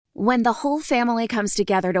When the whole family comes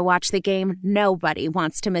together to watch the game, nobody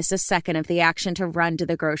wants to miss a second of the action to run to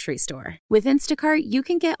the grocery store. With Instacart, you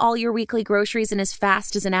can get all your weekly groceries in as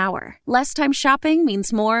fast as an hour. Less time shopping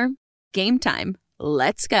means more game time.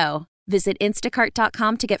 Let's go. Visit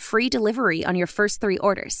instacart.com to get free delivery on your first 3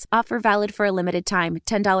 orders. Offer valid for a limited time.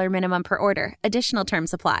 $10 minimum per order. Additional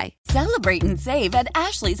terms apply. Celebrate and save at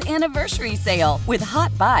Ashley's Anniversary Sale. With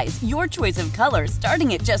Hot Buys, your choice of colors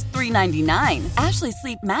starting at just $3.99. Ashley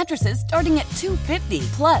Sleep mattresses starting at $2.50.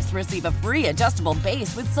 Plus, receive a free adjustable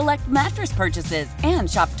base with select mattress purchases. And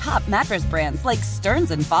shop top mattress brands like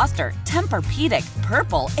Stearns & Foster, Tempur-Pedic,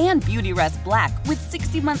 Purple, and Beautyrest Black with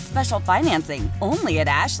 60-month special financing. Only at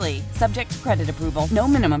Ashley. Subject to credit approval. No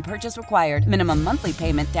minimum purchase required. Minimum monthly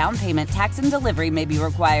payment, down payment, tax, and delivery may be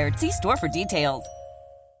required. See store for details.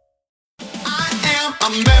 I am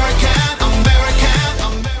American.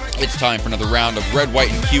 It's time for another round of Red,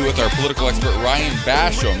 White, and Q with our political expert, Ryan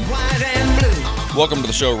Basham. Welcome to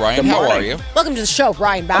the show, Ryan. How are you? Welcome to the show,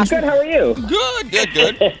 Ryan Basham. I'm good. How are you?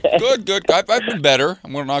 Good. I've been better.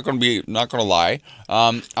 I'm not going to lie.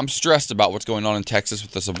 I'm stressed about what's going on in Texas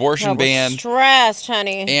with this abortion ban. Stressed,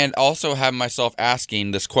 honey. And also have myself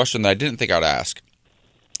asking this question that I didn't think I'd ask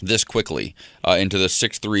this quickly into the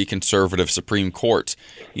 6-3 conservative Supreme Court.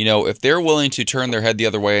 You know, if they're willing to turn their head the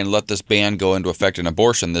other way and let this ban go into effect in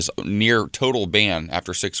abortion, this near total ban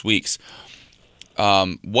after 6 weeks,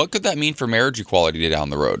 what could that mean for marriage equality down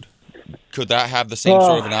the road? Could that have the same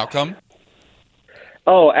sort of an outcome?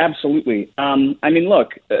 Oh, absolutely. I mean,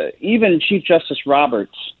 look, even Chief Justice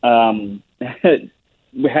Roberts had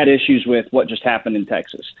issues with what just happened in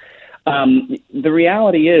Texas. The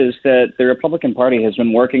reality is that the Republican Party has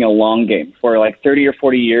been working a long game for like 30 or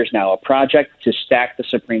 40 years now, a project to stack the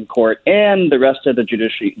Supreme Court and the rest of the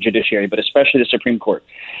judiciary, but especially the Supreme Court.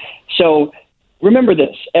 So remember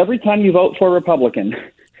this, every time you vote for a Republican,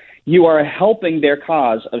 you are helping their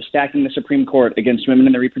cause of stacking the Supreme Court against women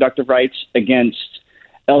and their reproductive rights, against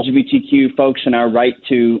LGBTQ folks and our right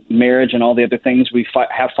to marriage and all the other things we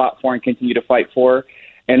have fought for and continue to fight for,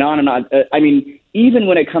 and on and on. I mean, even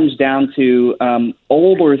when it comes down to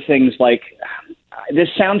older things like, this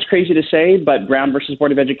sounds crazy to say, but Brown versus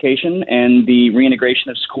Board of Education and the reintegration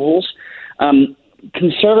of schools,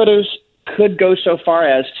 conservatives could go so far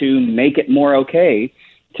as to make it more okay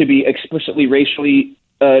to be explicitly racially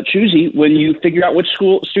choosy when you figure out which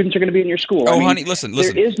school students are going to be in your school. Oh, I mean, honey, listen.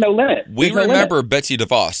 There is no limit. We remember Betsy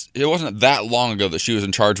DeVos. It wasn't that long ago that she was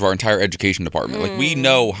in charge of our entire education department. Like, we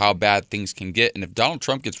know how bad things can get. And if Donald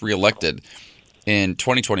Trump gets reelected in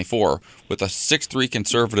 2024 with a 6-3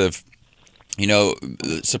 conservative,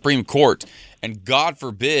 Supreme Court, and God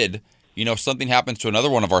forbid, something happens to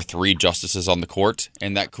another one of our 3 justices on the court,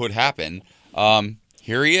 and that could happen.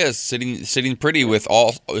 Here he is sitting pretty with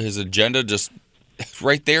all his agenda just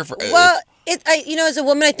right there. As a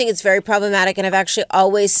woman, I think it's very problematic, and I've actually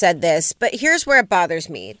always said this, but here's where it bothers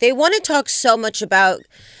me. They want to talk so much about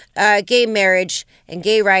gay marriage and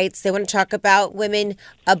gay rights. They want to talk about women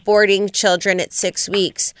aborting children at 6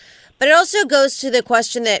 weeks. But it also goes to the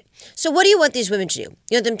question that, so what do you want these women to do?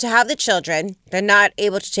 You want them to have the children they're not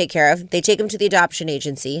able to take care of. They take them to the adoption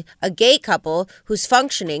agency. A gay couple who's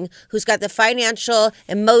functioning, who's got the financial,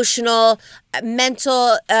 emotional,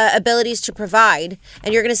 mental abilities to provide.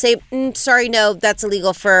 And you're going to say, sorry, no, that's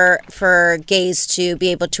illegal for gays to be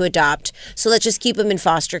able to adopt. So let's just keep them in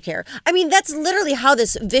foster care. I mean, that's literally how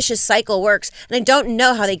this vicious cycle works. And I don't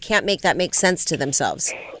know how they can't make that make sense to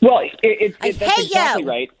themselves. Well, that's exactly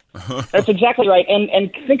right. That's exactly right.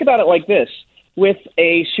 And think about it like this. With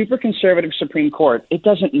a super conservative Supreme Court, it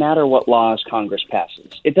doesn't matter what laws Congress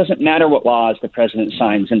passes. It doesn't matter what laws the president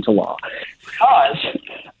signs into law. Because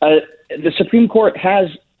the Supreme Court has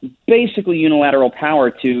basically unilateral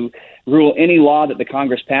power to rule any law that the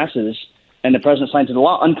Congress passes and the president signs into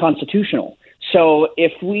law unconstitutional. So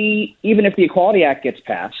even if the Equality Act gets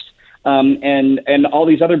passed, and all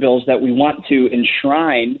these other bills that we want to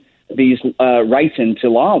enshrine these rights into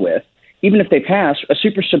law with, even if they pass, a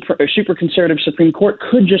super conservative Supreme Court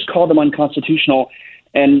could just call them unconstitutional,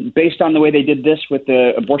 and based on the way they did this with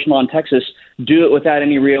the abortion law in Texas, do it without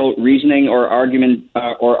any real reasoning or argument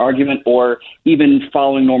or even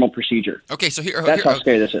following normal procedure. Okay, so that's how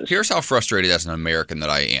scary this is. Here's how frustrated as an American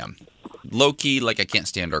that I am. Low-key, like, I can't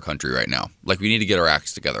stand our country right now. Like, we need to get our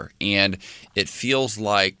acts together. And it feels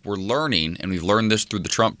like we're learning, and we've learned this through the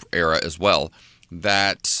Trump era as well,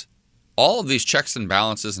 that all of these checks and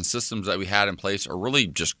balances and systems that we had in place are really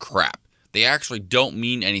just crap. They actually don't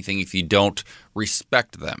mean anything if you don't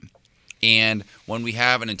respect them. And when we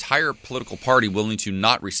have an entire political party willing to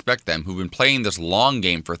not respect them, who've been playing this long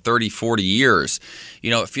game for 30, 40 years,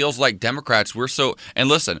 it feels like Democrats, and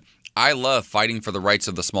listen, I love fighting for the rights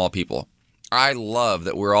of the small people. I love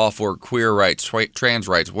that we're all for queer rights, trans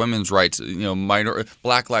rights, women's rights,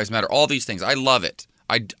 Black Lives Matter, all these things. I love it.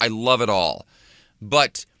 I love it all.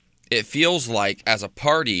 But it feels like as a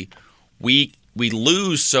party, we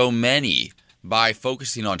lose so many by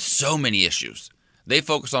focusing on so many issues. They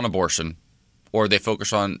focus on abortion, or they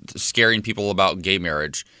focus on scaring people about gay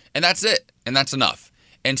marriage, and that's it, and that's enough.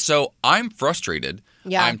 And so I'm frustrated.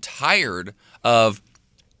 Yeah. I'm tired of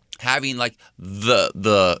having like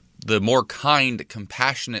the more kind,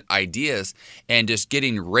 compassionate ideas and just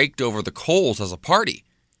getting raked over the coals as a party.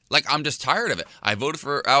 Like, I'm just tired of it. I voted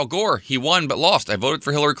for Al Gore. He won but lost. I voted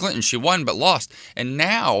for Hillary Clinton. She won but lost. And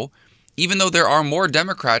now, even though there are more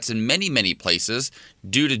Democrats in many, many places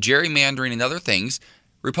due to gerrymandering and other things,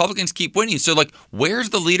 Republicans keep winning. So, like, where's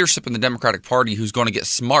the leadership in the Democratic Party who's going to get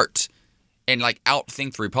smart and, like,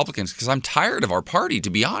 outthink the Republicans? Because I'm tired of our party, to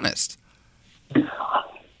be honest.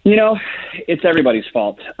 It's everybody's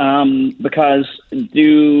fault. Because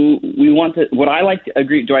do I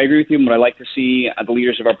agree with you? Would I like to see the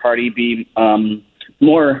leaders of our party be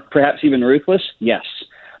more, perhaps even ruthless? Yes.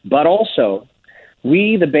 But also,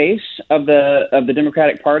 we, the base of the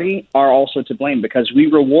Democratic Party, are also to blame because we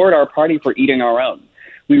reward our party for eating our own.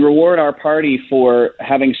 We reward our party for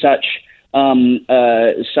having such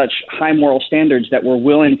high moral standards that we're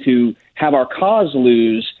willing to have our cause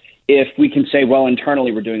lose if we can say, well,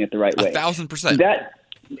 internally we're doing it the right way.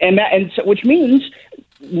 1,000%. Which means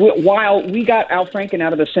while we got Al Franken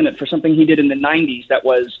out of the Senate for something he did in the 90s that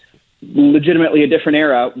was legitimately a different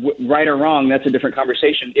era, right or wrong, that's a different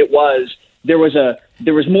conversation. There was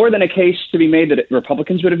more than a case to be made that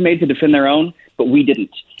Republicans would have made to defend their own, but we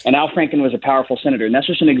didn't. And Al Franken was a powerful senator. And that's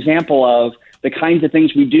just an example of the kinds of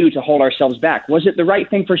things we do to hold ourselves back. Was it the right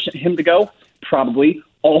thing for him to go? Probably.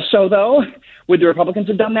 Also, though, would the Republicans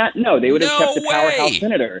have done that? No, they would have kept the powerhouse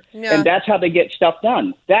senator. Yeah. And that's how they get stuff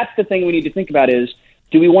done. That's the thing we need to think about is,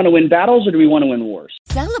 do we want to win battles or do we want to win wars?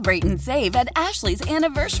 Celebrate and save at Ashley's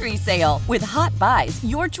Anniversary Sale. With Hot Buys,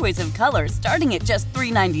 your choice of colors starting at just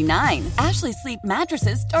 $3.99. Ashley Sleep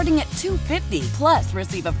mattresses starting at $2.50. Plus,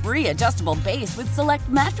 receive a free adjustable base with select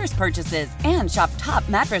mattress purchases. And shop top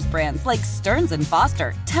mattress brands like Stearns &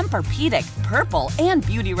 Foster, Tempur-Pedic, Purple, and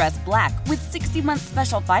Beautyrest Black with 60-month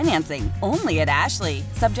special financing. Only at Ashley.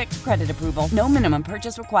 Subject to credit approval. No minimum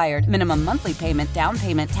purchase required. Minimum monthly payment, down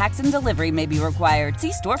payment, tax, and delivery may be required.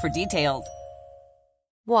 See store for details.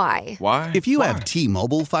 Why? If you have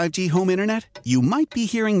T-Mobile 5G home internet, you might be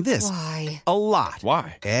hearing this a lot.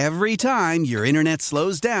 Why? Every time your internet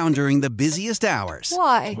slows down during the busiest hours.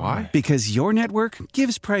 Why? Because your network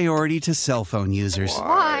gives priority to cell phone users.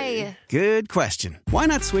 Why? Good question. Why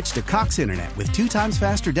not switch to Cox Internet with 2 times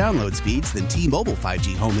faster download speeds than T-Mobile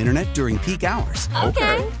 5G home internet during peak hours?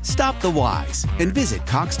 Okay. Stop the whys and visit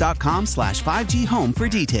cox.com/5G home for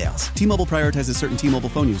details. T-Mobile prioritizes certain T-Mobile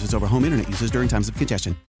phone users over home internet users during times of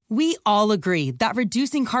congestion. We all agree that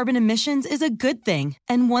reducing carbon emissions is a good thing.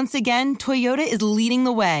 And once again, Toyota is leading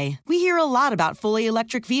the way. We hear a lot about fully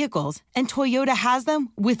electric vehicles, and Toyota has them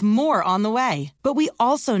with more on the way. But we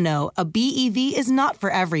also know a BEV is not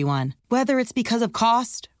for everyone. Whether it's because of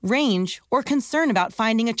cost, range, or concern about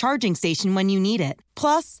finding a charging station when you need it.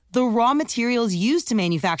 Plus, the raw materials used to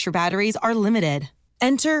manufacture batteries are limited.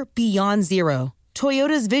 Enter Beyond Zero,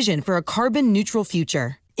 Toyota's vision for a carbon-neutral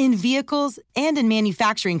future. In vehicles and in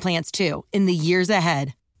manufacturing plants, too, in the years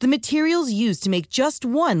ahead. The materials used to make just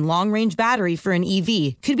one long-range battery for an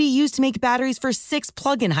EV could be used to make batteries for 6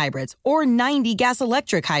 plug-in hybrids or 90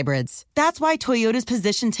 gas-electric hybrids. That's why Toyota's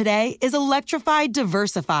position today is electrified,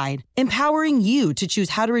 diversified, empowering you to choose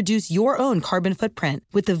how to reduce your own carbon footprint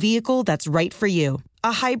with the vehicle that's right for you.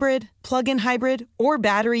 A hybrid, plug-in hybrid, or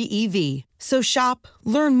battery EV. So shop,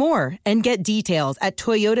 learn more, and get details at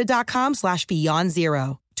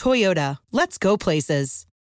toyota.com/beyondzero. Toyota, let's go places.